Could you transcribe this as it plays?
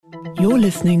You're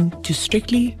listening to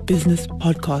Strictly Business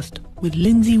Podcast with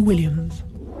Lindsay Williams.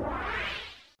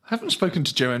 I haven't spoken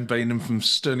to Joanne Baynham from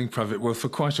Sterling Private Wealth for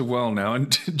quite a while now, and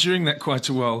during that quite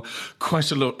a while,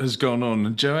 quite a lot has gone on.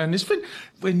 And Joanne, it's been,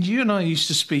 when you and I used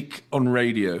to speak on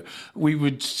radio, we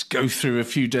would go through a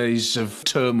few days of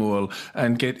turmoil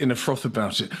and get in a froth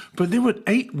about it. But there were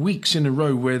 8 weeks in a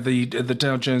row where the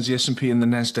Dow Jones, the S&P and the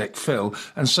Nasdaq fell,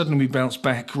 and suddenly we bounced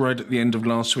back right at the end of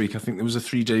last week. I think there was a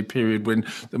 3-day period when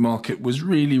the market was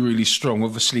really, really strong,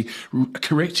 obviously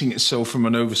correcting itself from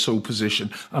an oversold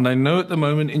position. And I know at the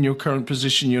moment in your current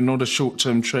position you're not a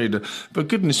short-term trader, but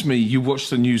goodness me, you watch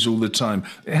the news all the time.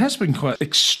 It has been quite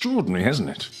extraordinary, hasn't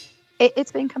it?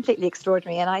 It's been completely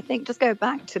extraordinary. And I think just go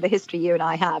back to the history you and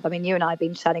I have. I mean, you and I have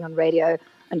been chatting on radio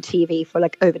and TV for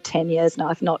like over 10 years now,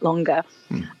 if not longer.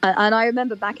 And I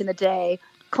remember back in the day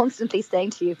constantly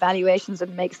saying to you, valuations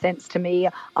didn't make sense to me.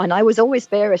 And I was always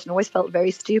bearish and always felt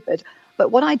very stupid. But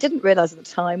what I didn't realize at the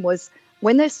time was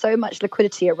when there's so much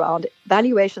liquidity around,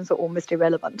 valuations are almost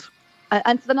irrelevant.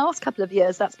 And for the last couple of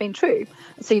years, that's been true.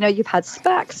 So, you've had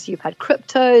SPACs, you've had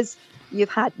cryptos, you've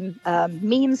had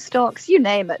meme stocks, you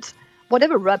name it.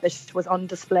 Whatever rubbish was on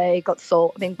display got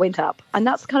sold, went up. And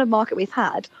that's the kind of market we've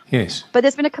had. Yes. But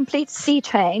there's been a complete sea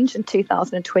change in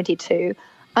 2022,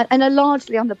 and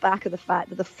largely on the back of the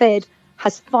fact that the Fed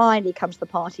has finally come to the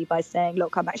party by saying,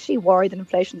 look, I'm actually worried that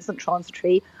inflation isn't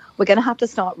transitory. We're going to have to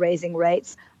start raising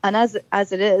rates. And as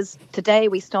it is, today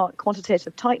we start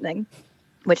quantitative tightening,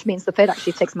 which means the Fed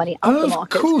actually takes money out of the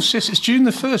market. Of course, yes, it's June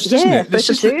the 1st, isn't it? This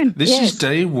is June. This is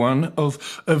day one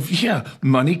of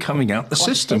money coming out the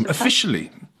system, officially.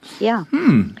 Yeah.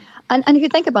 And if you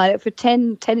think about it, for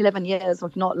 10, 11 years,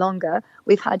 if not longer,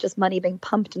 we've had just money being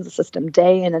pumped into the system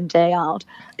day in and day out.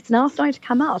 It's now starting to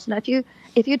come out. Now,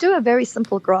 if you do a very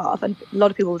simple graph, and a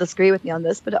lot of people will disagree with me on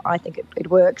this, but I think it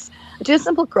works. Do a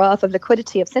simple graph of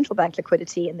liquidity, of central bank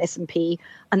liquidity in the S&P,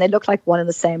 and they look like one and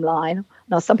the same line.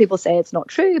 Now, some people say it's not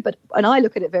true, but when I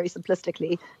look at it very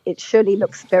simplistically, it surely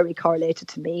looks very correlated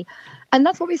to me. And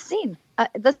that's what we've seen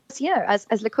this year.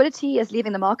 As liquidity is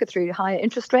leaving the market through higher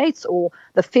interest rates or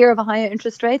the fear of higher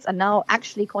interest rates and now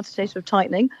actually quantitative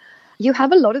tightening, you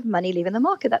have a lot of money leaving the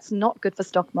market. That's not good for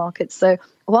stock markets. So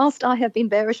whilst I have been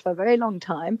bearish for a very long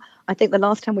time, I think the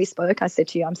last time we spoke, I said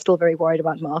to you, I'm still very worried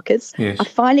about markets. Yes. I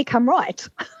finally come right.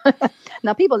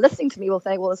 Now, people listening to me will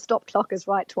say, well, the stop clock is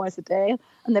right twice a day.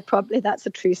 And that's a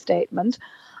true statement.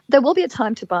 There will be a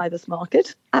time to buy this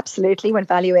market, absolutely, when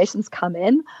valuations come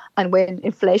in and when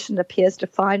inflation appears to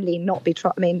finally not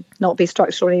be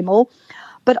structural anymore.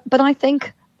 But I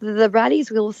think the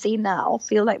rallies we'll see now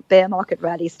feel like bear market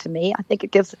rallies to me. I think it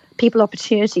gives people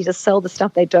opportunity to sell the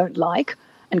stuff they don't like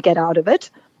and get out of it,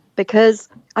 because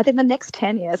I think the next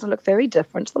 10 years will look very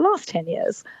different to the last 10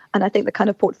 years. And I think the kind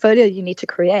of portfolio you need to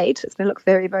create is going to look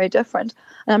very, very different.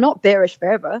 And I'm not bearish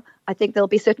forever. I think there'll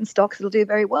be certain stocks that'll do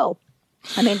very well.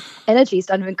 Energy's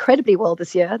done incredibly well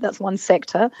this year. That's one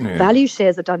sector. Yeah. Value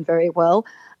shares have done very well.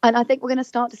 And I think we're going to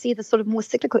start to see the sort of more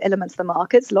cyclical elements of the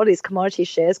markets. A lot of these commodity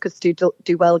shares could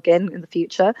do well again in the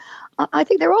future. I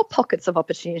think there are pockets of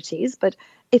opportunities, but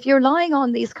if you're relying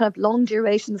on these kind of long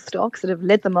duration stocks that have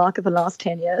led the market for the last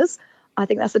 10 years, I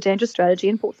think that's a dangerous strategy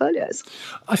in portfolios.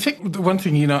 I think the one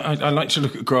thing, I like to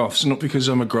look at graphs, not because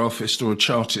I'm a graphist or a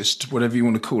chartist, whatever you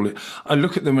want to call it. I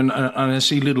look at them and I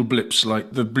see little blips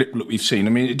like the blip that we've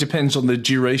seen. It depends on the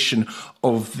duration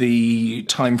of the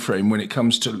time frame when it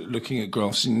comes to looking at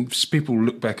graphs. And people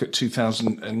look back at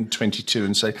 2022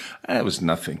 and say, it was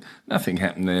nothing. Nothing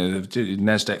happened there. The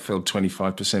Nasdaq fell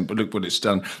 25%, but look what it's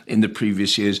done in the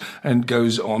previous years, and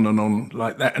goes on and on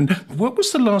like that. And what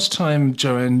was the last time,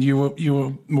 Joanne,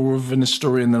 you're more of an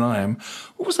historian than I am.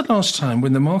 What was the last time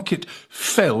when the market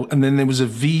fell and then there was a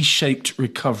V-shaped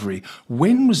recovery?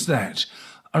 When was that?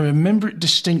 I remember it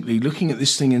distinctly, looking at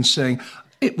this thing and saying,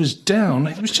 it was down.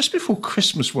 It was just before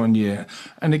Christmas one year.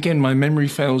 And again, my memory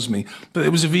fails me. But it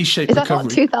was a V-shaped recovery.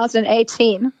 Is that not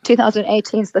 2018?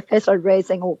 2018 is the Fed started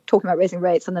raising or talking about raising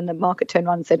rates, and then the market turned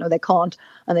around and said, no, they can't.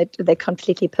 And they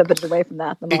completely pivoted away from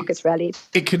that. The market's rallied.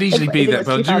 It could easily be that,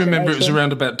 but I do remember it was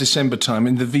around about December time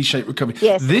in the V-shaped recovery.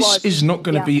 Yes, this is not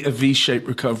going to be a V-shaped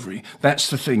recovery.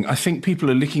 That's the thing. I think people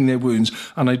are licking their wounds,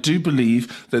 and I do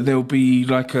believe that there'll be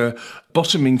like a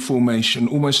bottoming formation,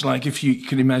 almost like if you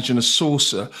can imagine a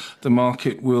saucer, the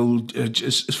market will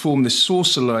just form this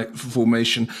saucer-like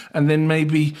formation, and then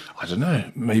maybe, I don't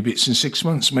know, maybe it's in 6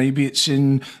 months, maybe it's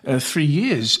in 3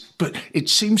 years. But it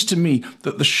seems to me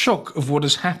that the shock of what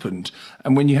has happened,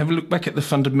 and when you have a look back at the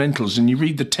fundamentals and you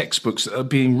read the textbooks that are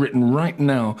being written right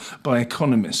now by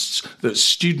economists that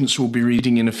students will be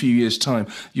reading in a few years' time,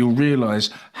 you'll realise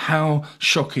how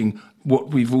shocking what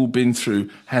we've all been through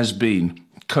has been.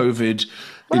 COVID,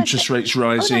 interest rates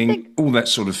rising, all that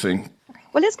sort of thing.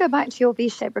 Well, let's go back to your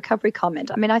V-shaped recovery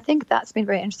comment. I mean, I think that's been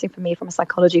very interesting for me from a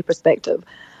psychology perspective.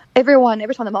 Every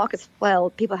time the markets fell,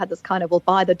 people had this kind of, well,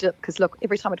 buy the dip because, look,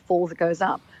 every time it falls, it goes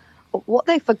up. But what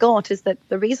they forgot is that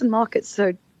the reason markets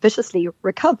so viciously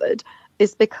recovered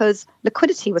is because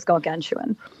liquidity was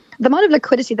gargantuan. The amount of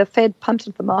liquidity the Fed pumped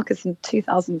into the markets in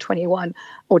 2021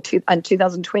 and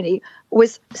 2020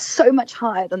 was so much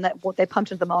higher than what they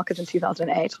pumped into the markets in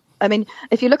 2008. I mean,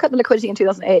 if you look at the liquidity in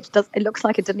 2008, it looks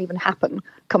like it didn't even happen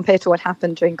compared to what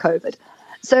happened during COVID.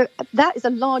 So that is a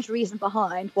large reason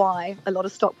behind why a lot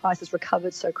of stock prices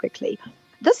recovered so quickly.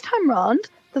 This time round,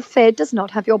 the Fed does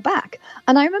not have your back.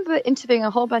 And I remember interviewing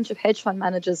a whole bunch of hedge fund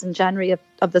managers in January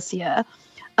of this year.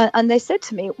 And they said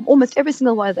to me, almost every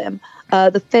single one of them,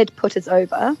 the Fed put us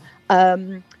over.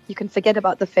 You can forget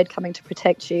about the Fed coming to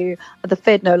protect you. The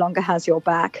Fed no longer has your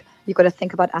back. You've got to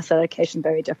think about asset allocation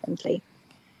very differently.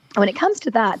 And when it comes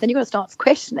to that, then you've got to start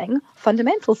questioning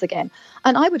fundamentals again.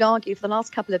 And I would argue for the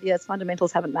last couple of years,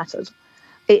 fundamentals haven't mattered.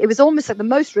 It was almost like the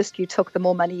most risk you took, the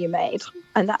more money you made.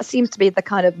 And that seems to be the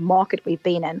kind of market we've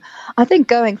been in. I think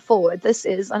going forward, this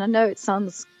is, and I know it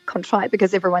sounds contrite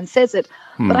because everyone says it,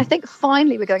 but I think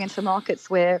finally we're going into markets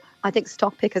where I think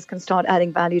stock pickers can start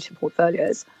adding value to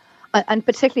portfolios, and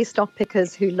particularly stock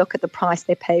pickers who look at the price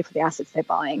they pay for the assets they're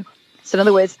buying. So in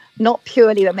other words, not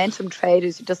purely momentum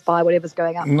traders who just buy whatever's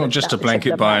going up. Not just a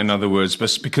blanket buy, in other words,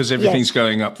 but because everything's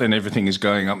going up, then everything is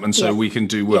going up, and so we can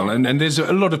do well. Yeah. And there's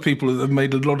a lot of people that have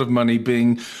made a lot of money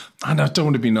being, and I don't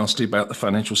want to be nasty about the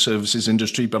financial services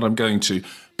industry, but I'm going to,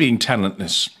 being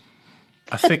talentless.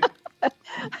 I think...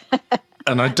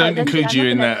 And I don't include you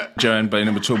in that, Joanne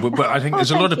Baynham, at all. But I think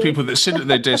there's a lot of people that sit at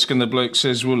their desk and the bloke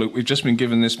says, well, look, we've just been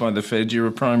given this by the Fed. You're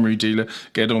a primary dealer.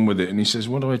 Get on with it. And he says,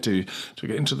 what do I do? Do I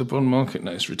get into the bond market?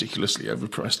 No, it's ridiculously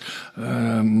overpriced.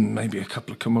 Maybe a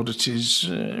couple of commodities.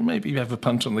 Maybe have a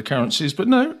punt on the currencies. But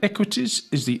no, equities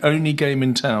is the only game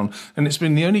in town. And it's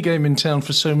been the only game in town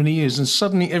for so many years. And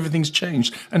suddenly everything's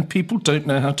changed. And people don't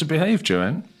know how to behave,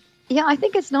 Joanne. Yeah, I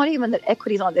think it's not even that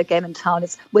equities aren't the game in town.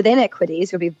 It's within equities,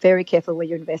 you'll be very careful where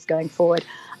you invest going forward.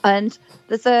 And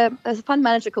there's a fund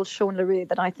manager called Sean LaRue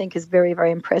that I think is very,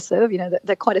 very impressive. You know,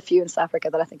 there are quite a few in South Africa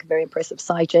that I think are very impressive.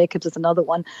 Cy Jacobs is another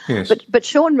one. Yes. But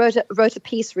Sean wrote a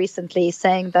piece recently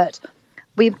saying that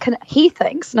he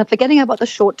thinks, now forgetting about the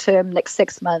short term, next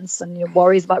 6 months, and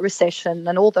worries about recession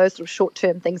and all those sort of short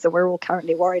term things that we're all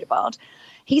currently worried about.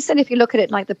 He said if you look at it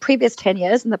like the previous 10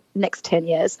 years and the next 10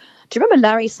 years, do you remember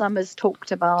Larry Summers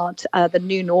talked about the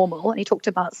new normal, and he talked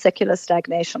about secular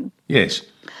stagnation? Yes.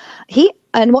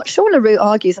 And what Sean LaRue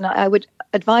argues, and I would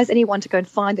advise anyone to go and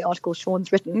find the article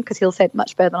Sean's written because he'll say it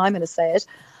much better than I'm going to say it,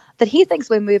 that he thinks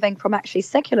we're moving from actually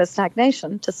secular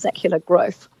stagnation to secular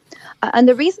growth. And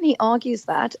the reason he argues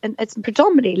that, and it's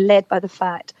predominantly led by the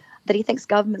fact that he thinks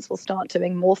governments will start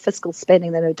doing more fiscal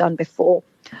spending than they've done before.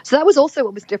 So that was also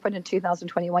what was different in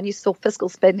 2021. You saw fiscal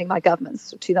spending by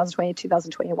governments, 2020,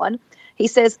 2021. He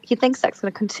says he thinks that's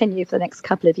going to continue for the next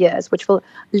couple of years, which will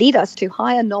lead us to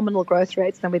higher nominal growth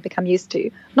rates than we've become used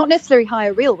to. Not necessarily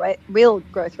higher real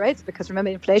growth rates, because remember,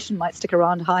 inflation might stick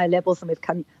around higher levels than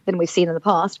we've seen in the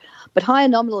past, but higher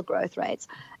nominal growth rates.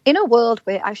 In a world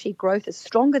where actually growth is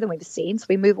stronger than we've seen, so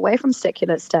we move away from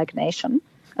secular stagnation.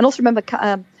 And also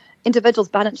remember, individuals'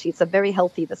 balance sheets are very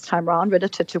healthy this time around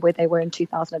relative to where they were in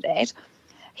 2008.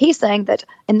 He's saying that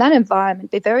in that environment,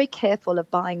 be very careful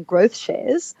of buying growth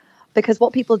shares, because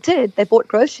what people did, they bought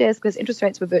growth shares because interest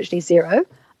rates were virtually zero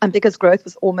and because growth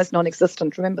was almost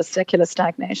non-existent. Remember, secular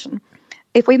stagnation.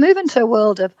 If we move into a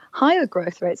world of higher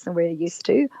growth rates than we're used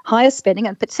to, higher spending,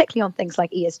 and particularly on things like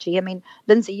ESG. I mean,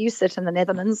 Lindsay, you sit in the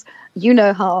Netherlands. You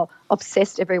know how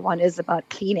obsessed everyone is about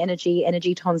clean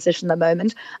energy transition at the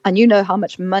moment. And you know how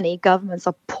much money governments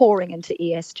are pouring into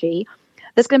ESG.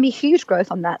 There's going to be huge growth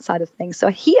on that side of things. So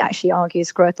he actually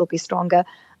argues growth will be stronger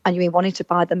and you'll be wanting to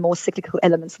buy the more cyclical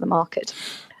elements of the market.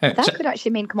 That could actually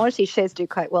mean commodity shares do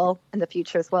quite well in the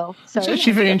future as well. So it's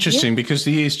actually very interesting because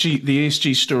the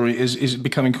ESG story is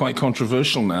becoming quite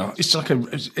controversial now. It's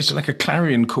like a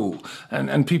clarion call,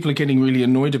 and people are getting really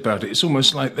annoyed about it. It's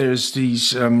almost like there's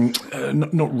these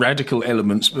not radical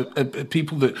elements, but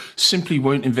people that simply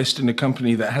won't invest in a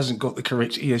company that hasn't got the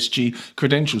correct ESG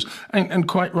credentials, and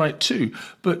quite right too.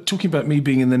 But talking about me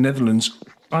being in the Netherlands,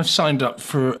 I've signed up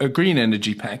for a green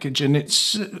energy package, and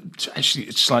it's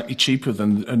slightly cheaper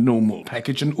than a normal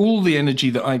package. And all the energy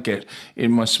that I get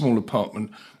in my small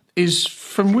apartment is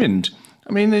from wind.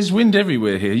 I mean, there's wind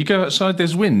everywhere here. You go outside,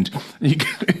 there's wind.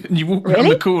 and you walk around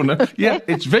Really? the corner. Yeah,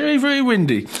 it's very, very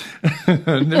windy.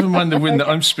 Never mind the wind that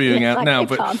I'm spewing out Like now,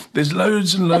 Cape Town. but there's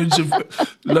loads and loads of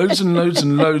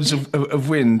of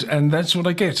wind, and that's what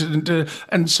I get.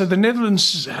 And so the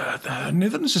Netherlands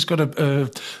has got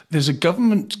there's a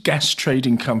government gas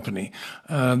trading company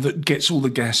that gets all the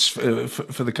gas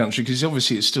for the country, because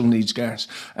obviously it still needs gas,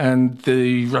 and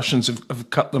the Russians have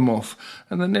cut them off,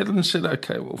 and the Netherlands said,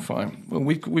 okay, well, fine, well,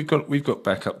 we've got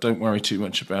backup, don't worry too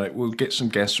much about it, we'll get some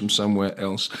gas from somewhere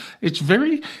else. It's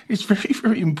very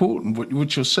very important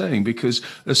what you're saying, because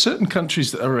there are certain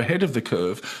countries that are ahead of the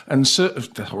curve, and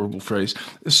the horrible phrase,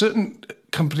 certain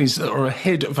companies that are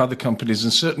ahead of other companies,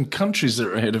 and certain countries that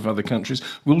are ahead of other countries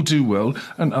will do well,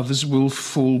 and others will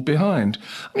fall behind.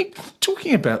 I mean,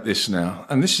 talking about this now,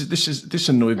 and this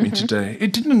annoyed me today.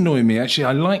 It didn't annoy me, actually.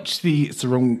 I liked the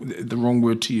wrong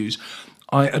word to use.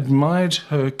 I admired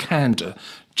her candour.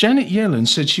 Janet Yellen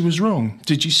said she was wrong.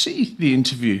 Did you see the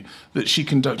interview that she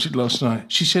conducted last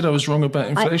night? She said I was wrong about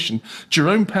inflation.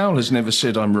 Jerome Powell has never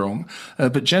said I'm wrong,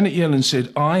 but Janet Yellen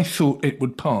said I thought it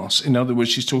would pass. In other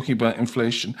words, she's talking about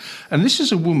inflation. And this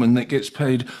is a woman that gets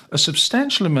paid a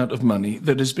substantial amount of money,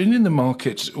 that has been in the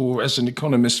market or as an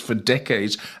economist for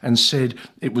decades, and said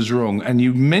it was wrong. And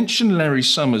you mentioned Larry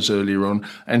Summers earlier on,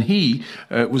 and he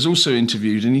was also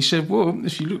interviewed, and he said, well,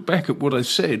 if you look back at what I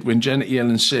said when Janet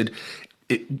Yellen said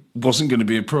it wasn't going to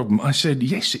be a problem, I said,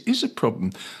 yes, it is a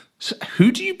problem. So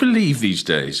who do you believe these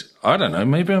days? I don't know.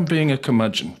 Maybe I'm being a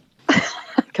curmudgeon.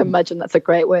 Curmudgeon, that's a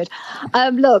great word.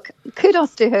 Look,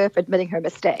 kudos to her for admitting her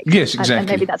mistake. Yes, exactly. And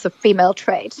maybe that's a female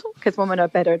trait, because women are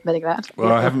better at admitting that. Well,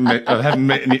 yeah. I haven't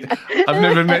met any. I've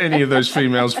never met any of those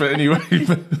females, but anyway.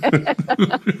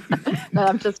 No,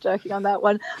 I'm just joking on that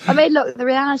one. I mean, look, the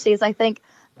reality is, I think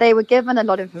they were given a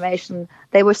lot of information.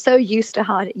 They were so used to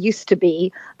how it used to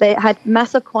be. They had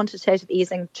massive quantitative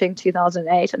easing during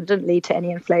 2008, and it didn't lead to any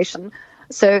inflation.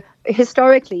 So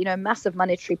historically, massive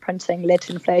monetary printing led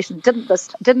to inflation.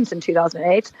 Didn't in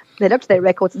 2008. They looked at their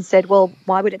records and said, well,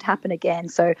 why would it happen again?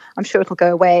 So I'm sure it'll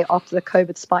go away after the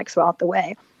COVID spikes were out the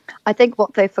way. I think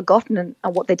what they've forgotten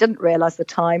and what they didn't realize at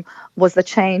the time was the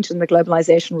change in the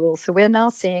globalization rules. So we're now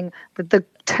seeing the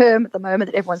term at the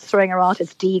moment that everyone's throwing around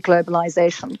is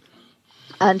deglobalization.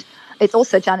 And it's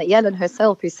also Janet Yellen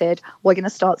herself who said, we're going to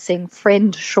start seeing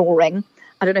friend shoring.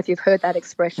 I don't know if you've heard that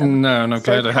expression. No, I'm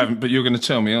glad I haven't, but you're going to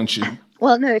tell me, aren't you?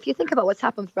 Well, no, if you think about what's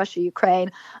happened with Russia,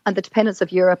 Ukraine, and the dependence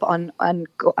of Europe on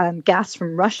gas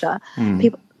from Russia,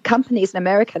 companies in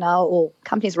America now, or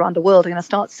companies around the world, are going to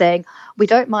start saying, we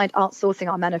don't mind outsourcing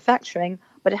our manufacturing,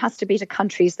 but it has to be to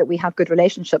countries that we have good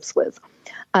relationships with.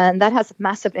 And that has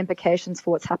massive implications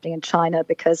for what's happening in China,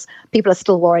 because people are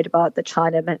still worried about that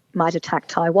China might attack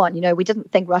Taiwan. We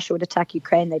didn't think Russia would attack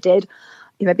Ukraine. They did.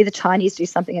 Maybe the Chinese do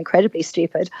something incredibly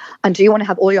stupid. And do you want to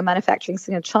have all your manufacturing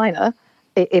sitting in China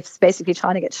if basically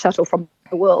China gets shut off from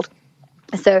the world?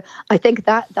 So I think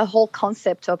that the whole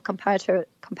concept of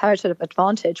comparative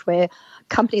advantage, where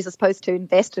companies are supposed to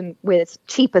invest in where it's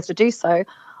cheaper to do so,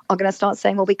 are going to start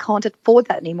saying, well, we can't afford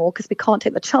that anymore because we can't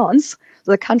take the chance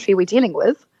that the country we're dealing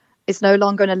with is no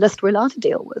longer on a list we're allowed to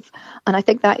deal with. And I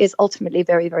think that is ultimately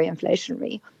very, very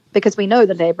inflationary, because we know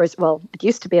the labor is, well, it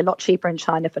used to be a lot cheaper in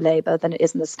China for labor than it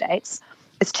is in the States.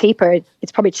 It's cheaper.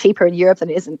 It's probably cheaper in Europe than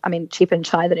it is cheaper in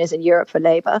China than it is in Europe for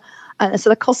labor. And so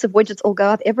the cost of widgets all go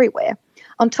up everywhere.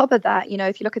 On top of that,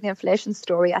 if you look at the inflation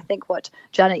story, I think what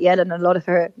Janet Yellen and a lot of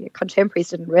her contemporaries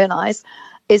didn't realize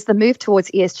is the move towards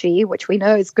ESG, which we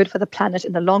know is good for the planet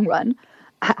in the long run,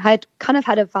 had kind of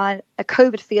had a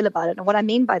COVID feel about it. And what I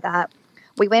mean by that,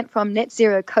 we went from net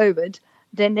zero COVID,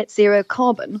 then net zero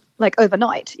carbon, like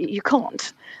overnight. You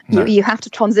can't. No. You have to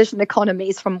transition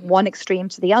economies from one extreme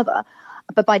to the other.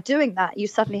 But by doing that, you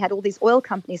suddenly had all these oil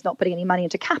companies not putting any money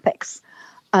into capex.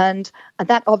 And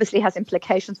that obviously has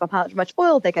implications for how much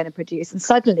oil they're going to produce. And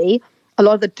suddenly, a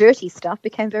lot of the dirty stuff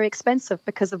became very expensive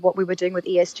because of what we were doing with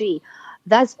ESG.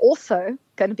 That's also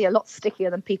going to be a lot stickier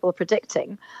than people are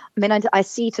predicting. I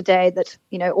see today that,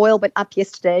 oil went up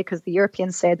yesterday because the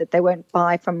Europeans said that they won't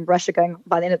buy from Russia going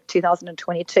by the end of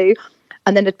 2022.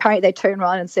 And then apparently they turned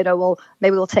around and said, oh, well,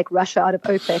 maybe we'll take Russia out of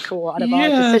OPEC or out of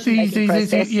our decision-making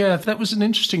process. Yeah, that was an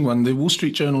interesting one. The Wall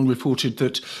Street Journal reported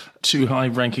that two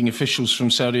high-ranking officials from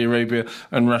Saudi Arabia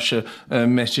and Russia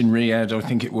met in Riyadh, I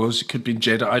think it was. It could be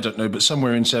Jeddah, I don't know, but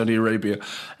somewhere in Saudi Arabia.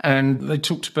 And they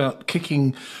talked about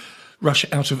kicking Russia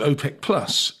out of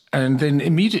OPEC+. And then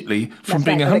immediately, from That's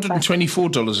being right, very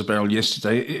 $124 a barrel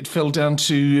yesterday, it fell down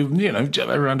to,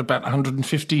 around about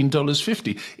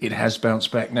 $115.50. It has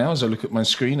bounced back now. As I look at my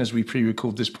screen, as we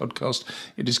pre-record this podcast,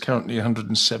 it is currently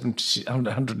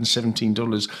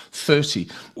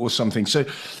 $117.30 or something. So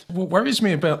what worries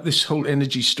me about this whole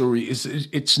energy story is that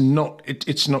it's not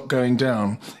going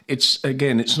down. It's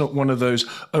not one of those,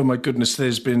 oh my goodness,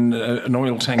 there's been an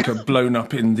oil tanker blown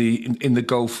up in the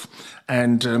Gulf,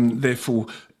 and therefore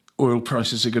oil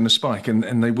prices are going to spike,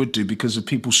 and they would do because of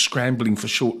people scrambling for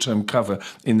short-term cover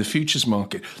in the futures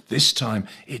market. This time,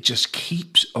 it just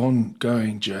keeps on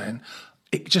going, Joanne.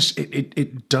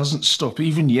 It doesn't stop.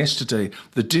 Even yesterday,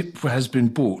 the dip has been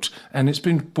bought, and it's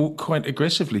been bought quite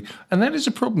aggressively. And that is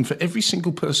a problem for every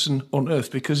single person on Earth,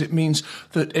 because it means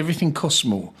that everything costs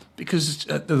more. Because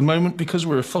at the moment, because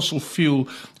we're a fossil fuel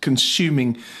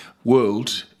consuming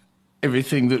world,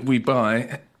 everything that we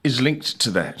buy is linked to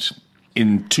that.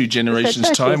 In 2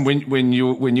 generations' time, when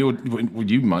you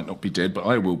might not be dead, but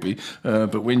I will be.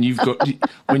 But when you've got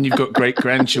great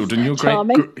grandchildren, it's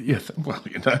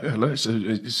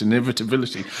an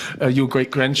inevitability. Your great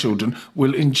grandchildren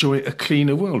will enjoy a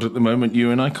cleaner world. At the moment,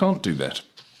 you and I can't do that.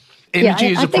 Energy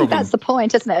is a problem. I think that's the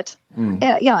point, isn't it?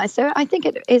 Yeah. So I think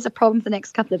it is a problem for the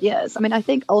next couple of years. I mean, I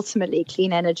think ultimately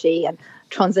clean energy and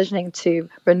transitioning to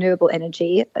renewable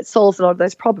energy, it solves a lot of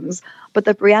those problems. But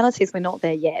the reality is we're not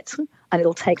there yet, and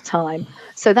it'll take time.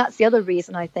 So that's the other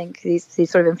reason I think these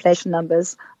sort of inflation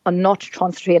numbers are not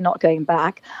transitory and not going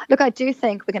back. Look, I do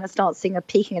think we're going to start seeing a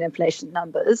peaking in inflation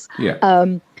numbers.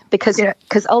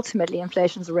 Because ultimately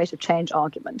inflation is a rate of change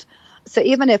argument. So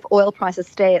even if oil prices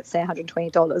stay at, say,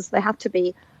 $120, they have to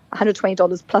be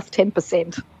 $120 plus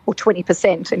 10% or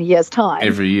 20% in a year's time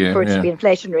every year, for it to be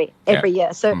inflationary every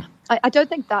year. So I don't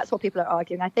think that's what people are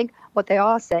arguing. I think what they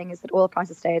are saying is that oil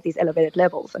prices stay at these elevated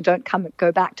levels and don't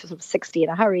go back to sort of 60 in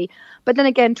a hurry. But then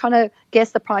again, trying to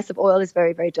guess the price of oil is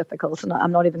very, very difficult, and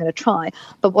I'm not even going to try.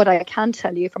 But what I can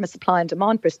tell you from a supply and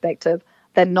demand perspective,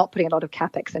 they're not putting a lot of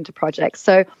capex into projects.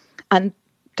 So, and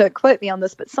don't quote me on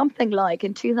this, but something like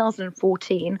in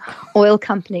 2014, oil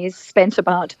companies spent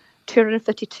about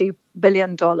 $252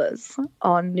 billion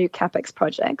on new capex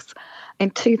projects. In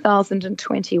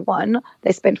 2021,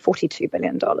 they spent $42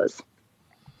 billion.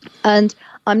 And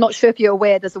I'm not sure if you're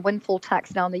aware, there's a windfall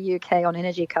tax now in the UK on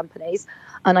energy companies.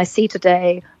 And I see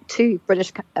today 2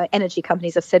 British energy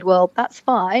companies have said, well, that's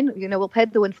fine. We'll pay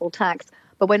the windfall tax,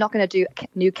 but we're not going to do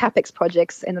new capex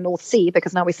projects in the North Sea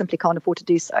because now we simply can't afford to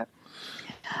do so.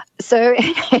 So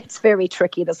it's very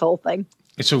tricky, this whole thing.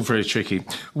 It's all very tricky.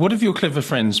 What have your clever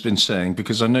friends been saying?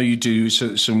 Because I know you do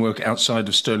some work outside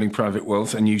of Sterling Private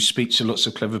Wealth, and you speak to lots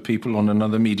of clever people on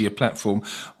another media platform.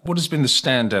 What has been the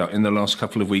standout in the last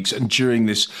couple of weeks and during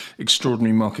this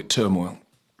extraordinary market turmoil?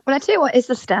 Well, I tell you what is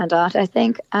the standout. I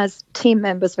think as team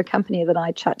members of a company that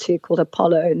I chat to called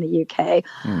Apollo in the UK,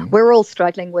 we're all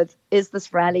struggling with, is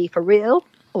this rally for real?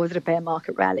 Or is it a bear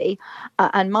market rally?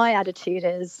 And my attitude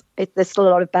is there's still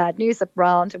a lot of bad news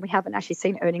around, and we haven't actually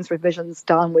seen earnings revisions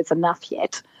downwards enough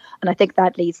yet. And I think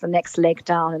that leads the next leg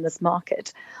down in this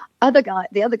market.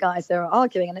 The other guys, they're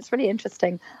arguing, and it's really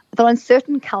interesting, that on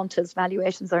certain counters,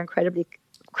 valuations are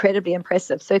incredibly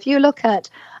impressive. So if you look at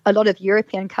a lot of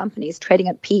European companies trading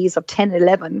at Ps of 10,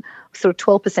 11, sort of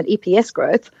 12% EPS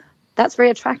growth, that's very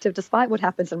attractive despite what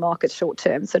happens in markets short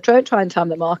term. So don't try and time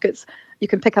the markets. You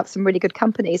can pick up some really good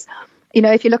companies.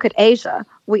 If you look at Asia,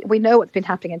 we know what's been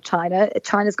happening in China.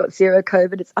 China's got zero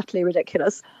COVID. It's utterly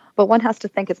ridiculous. But one has to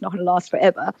think it's not going to last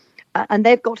forever. And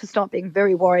they've got to start being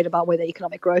very worried about where their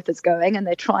economic growth is going. And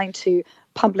they're trying to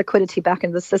pump liquidity back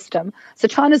into the system. So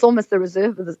China's almost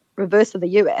the reverse of the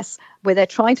US, where they're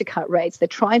trying to cut rates. They're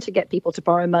trying to get people to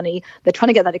borrow money. They're trying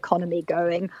to get that economy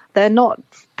going. They're not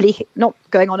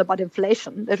going on about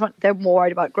inflation. They're more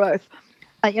worried about growth.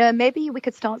 Maybe we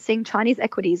could start seeing Chinese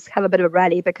equities have a bit of a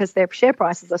rally because their share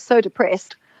prices are so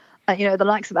depressed. The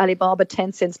likes of Alibaba,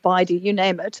 Tencent, Baidu, you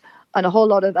name it, and a whole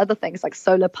lot of other things like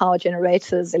solar power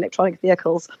generators, electronic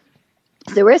vehicles.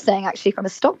 So we're saying actually from a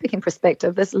stock picking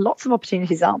perspective, there's lots of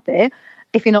opportunities out there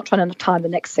if you're not trying to time the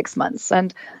next 6 months.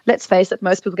 And let's face it,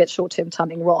 most people get short-term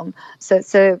timing wrong.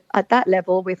 So at that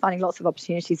level, we're finding lots of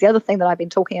opportunities. The other thing that I've been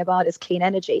talking about is clean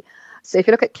energy. So if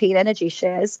you look at clean energy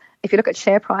shares, if you look at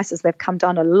share prices, they've come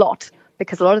down a lot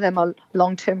because a lot of them are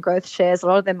long-term growth shares. A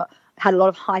lot of them had a lot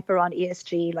of hype around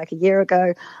ESG like a year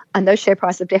ago, and those share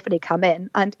prices have definitely come in.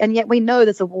 And yet we know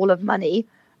there's a wall of money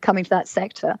coming to that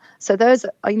sector. So those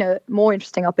are, more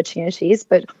interesting opportunities.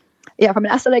 But yeah, from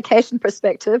an asset allocation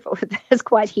perspective, there's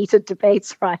quite heated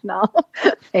debates right now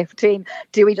between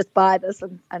do we just buy this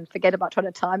and forget about trying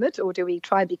to time it, or do we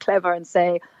try and be clever and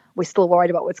say we're still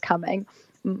worried about what's coming?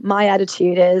 my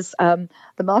attitude is the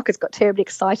markets got terribly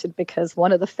excited because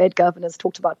one of the Fed governors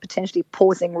talked about potentially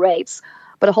pausing rates,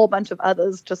 but a whole bunch of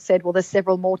others just said, well, there's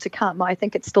several more to come. I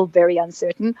think it's still very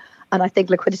uncertain, and I think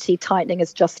liquidity tightening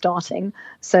is just starting.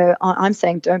 So I'm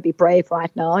saying don't be brave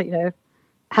right now,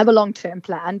 have a long-term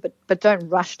plan, but don't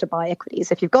rush to buy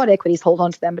equities. If you've got equities, hold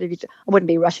on to them, but I wouldn't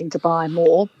be rushing to buy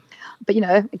more. But,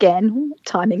 again,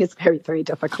 timing is very, very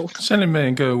difficult. Sell in May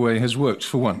and go away has worked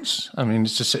for once. I mean,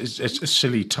 it's a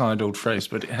silly, tired old phrase,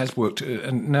 but it has worked.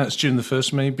 And now it's June the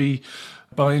 1st, maybe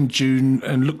buy in June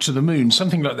and look to the moon,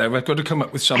 something like that. I've got to come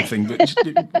up with something, but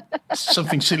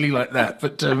something silly like that.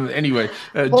 But anyway,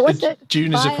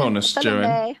 June is upon us,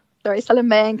 Joanne. Sell in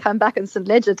May and come back on St.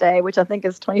 Ledger Day, which I think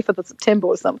is 25th of September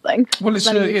or something. Well, it's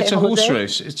a horse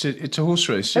race. It's a horse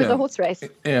race. Yeah. It's a horse race.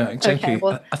 Yeah, exactly. Okay,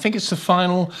 well, I think it's the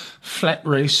final flat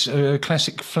race,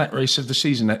 classic flat race of the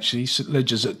season, actually. St.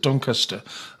 Ledger's at Doncaster,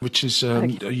 which is a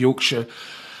Yorkshire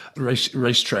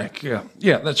racetrack. Yeah,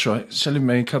 that's right. Sell in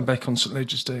May and come back on St.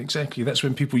 Ledger's Day. Exactly. That's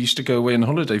when people used to go away on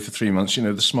holiday for 3 months.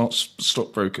 The smart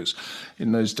stockbrokers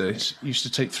in those days used to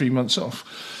take 3 months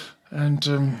off. And,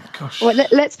 gosh. Well,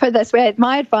 let's put it this way.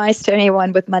 My advice to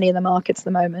anyone with money in the markets at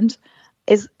the moment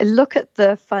is look at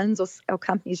the funds or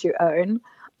companies you own.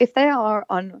 If they are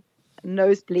on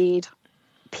nosebleed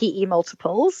PE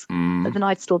multiples, then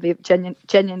I'd still be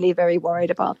genuinely very worried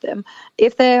about them.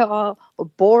 If they are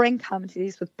boring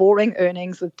companies with boring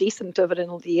earnings, with decent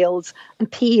dividend yields and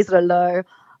PEs that are low,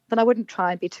 then I wouldn't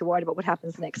try and be too worried about what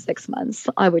happens the next 6 months.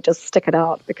 I would just stick it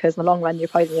out because in the long run, you're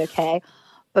probably okay.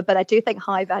 But I do think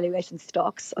high valuation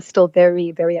stocks are still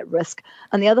very, very at risk.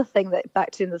 And the other thing that,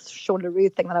 back to the Sean LaRue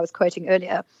thing that I was quoting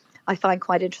earlier, I find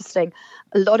quite interesting.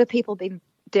 A lot of people have been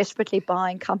desperately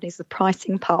buying companies with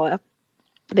pricing power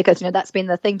because, that's been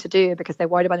the thing to do because they're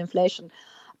worried about inflation.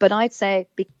 But I'd say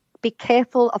be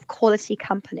careful of quality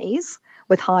companies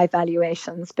with high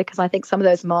valuations because I think some of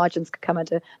those margins could come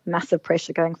under massive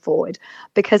pressure going forward.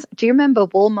 Because do you remember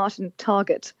Walmart and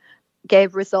Target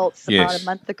gave results about a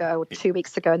month ago or 2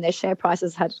 weeks ago, and their share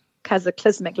prices had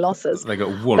cataclysmic losses. They got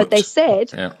walloped. But they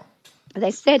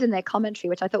said in their commentary,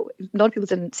 which I thought a lot of people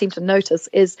didn't seem to notice,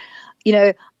 is,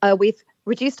 we've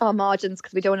reduced our margins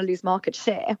because we don't want to lose market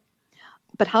share.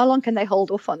 But how long can they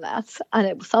hold off on that? And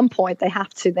at some point, they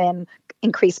have to then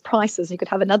increase prices. You could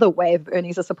have another wave of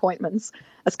earnings disappointments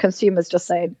as consumers just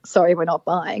say, sorry, we're not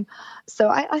buying. So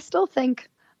I still think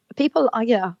people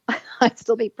are, I'd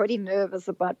still be pretty nervous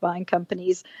about buying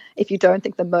companies if you don't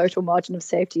think the moat or margin of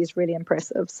safety is really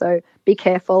impressive. So be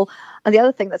careful. And the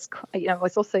other thing that's,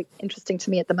 what's also interesting to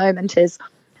me at the moment is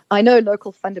I know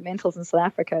local fundamentals in South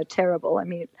Africa are terrible. I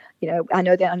mean, I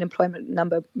know the unemployment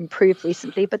number improved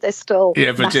recently, but there's still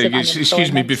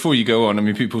excuse me, before you go on, I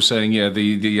mean, people saying,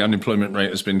 the unemployment rate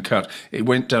has been cut. It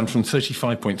went down from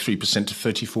 35.3% to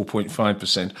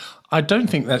 34.5%. I don't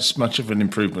think that's much of an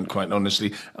improvement, quite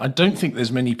honestly. I don't think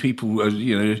there's many people,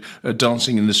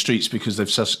 dancing in the streets because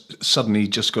they've suddenly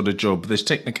just got a job. There's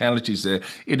technicalities there.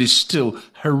 It is still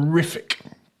horrific.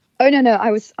 Oh,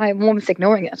 no, I'm almost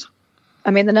ignoring it. I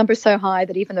mean, the number is so high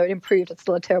that even though it improved, it's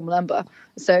still a terrible number.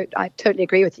 So I totally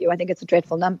agree with you. I think it's a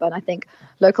dreadful number. And I think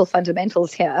local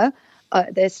fundamentals here,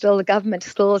 the government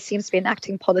still seems to be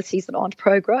enacting policies that aren't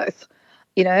pro-growth,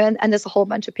 and there's a whole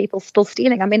bunch of people still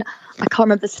stealing. I mean, I can't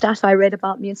remember the stat I read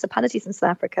about municipalities in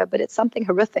South Africa, but it's something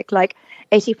horrific, like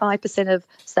 85% of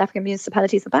South African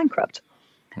municipalities are bankrupt.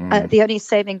 The only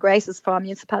saving graces for our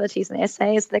municipalities in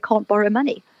SA is they can't borrow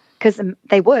money because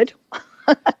they would.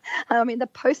 I mean, the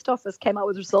post office came out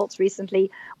with results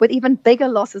recently with even bigger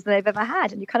losses than they've ever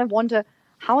had. And you kind of wonder,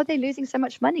 how are they losing so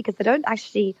much money? Because they don't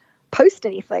actually post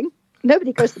anything.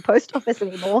 Nobody goes to the post office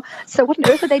anymore. So what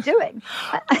on earth are they doing?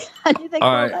 And you think,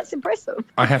 that's impressive.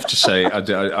 I have to say,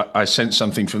 I sent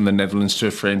something from the Netherlands to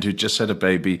a friend who just had a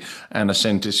baby. And I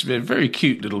sent this very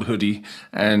cute little hoodie.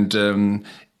 And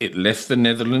it left the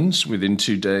Netherlands within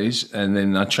 2 days, and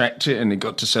then I tracked it, and it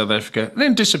got to South Africa, and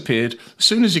then disappeared as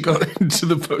soon as it got into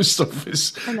the post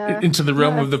office, into the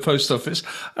realm of the post office.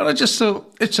 And I just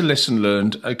thought, it's a lesson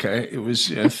learned. Okay, it was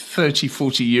 30,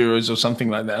 40 euros or something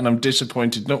like that, and I'm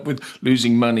disappointed, not with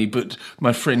losing money, but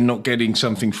my friend not getting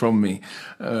something from me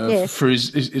for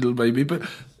his little baby. But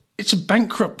it's a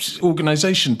bankrupt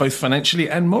organisation, both financially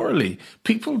and morally.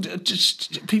 People are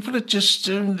just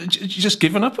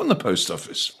given up on the post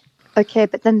office. Okay,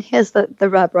 but then here's the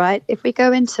rub, right? If we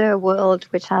go into a world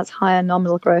which has higher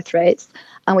nominal growth rates,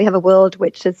 and we have a world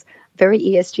which is very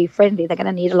ESG friendly, they're going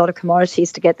to need a lot of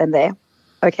commodities to get them there.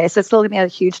 Okay, so it's still going to be a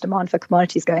huge demand for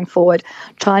commodities going forward.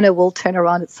 China will turn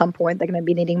around at some point. They're going to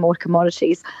be needing more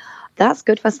commodities. That's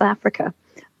good for South Africa.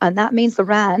 And that means the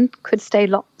rand could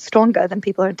stay stronger than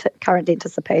people are currently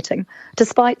anticipating,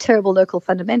 despite terrible local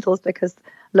fundamentals, because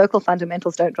local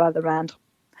fundamentals don't drive the rand.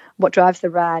 What drives the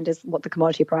rand is what the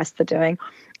commodity prices are doing.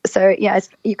 So,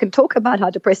 you can talk about how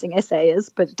depressing SA is,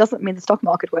 but it doesn't mean the stock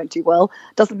market won't do well,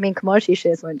 doesn't mean commodity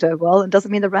shares won't do well, and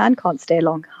doesn't mean the rand can't stay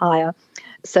long higher.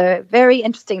 So very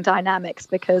interesting dynamics,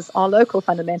 because our local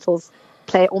fundamentals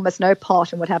play almost no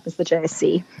part in what happens to the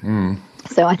JSE.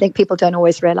 So I think people don't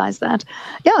always realize that.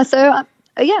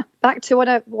 Back to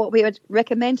what we were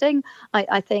recommending.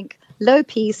 I think low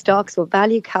P stocks or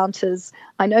value counters.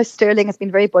 I know sterling has been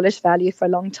very bullish value for a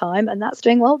long time, and that's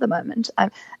doing well at the moment.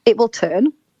 It will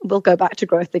turn. We'll go back to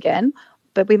growth again,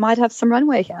 but we might have some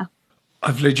runway here.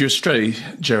 I've led you astray,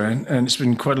 Joanne, and it's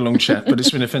been quite a long chat, but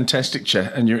it's been a fantastic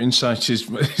chat, and your insight is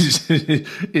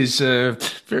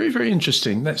very, very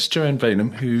interesting. That's Joanne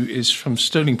Baynham, who is from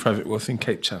Sterling Private Wealth in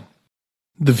Cape Town.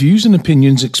 The views and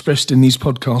opinions expressed in these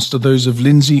podcasts are those of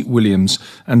Lindsay Williams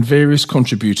and various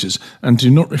contributors and do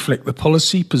not reflect the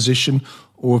policy, position,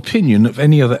 or opinion of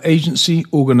any other agency,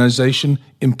 organisation,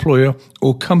 employer,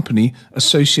 or company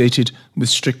associated with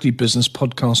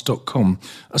strictlybusinesspodcast.com.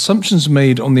 Assumptions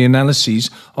made on the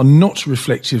analyses are not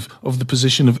reflective of the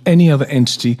position of any other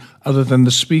entity other than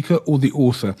the speaker or the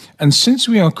author. And since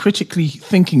we are critically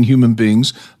thinking human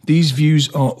beings, these views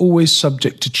are always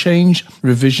subject to change,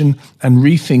 revision, and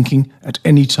rethinking at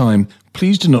any time.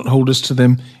 Please do not hold us to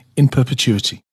them in perpetuity.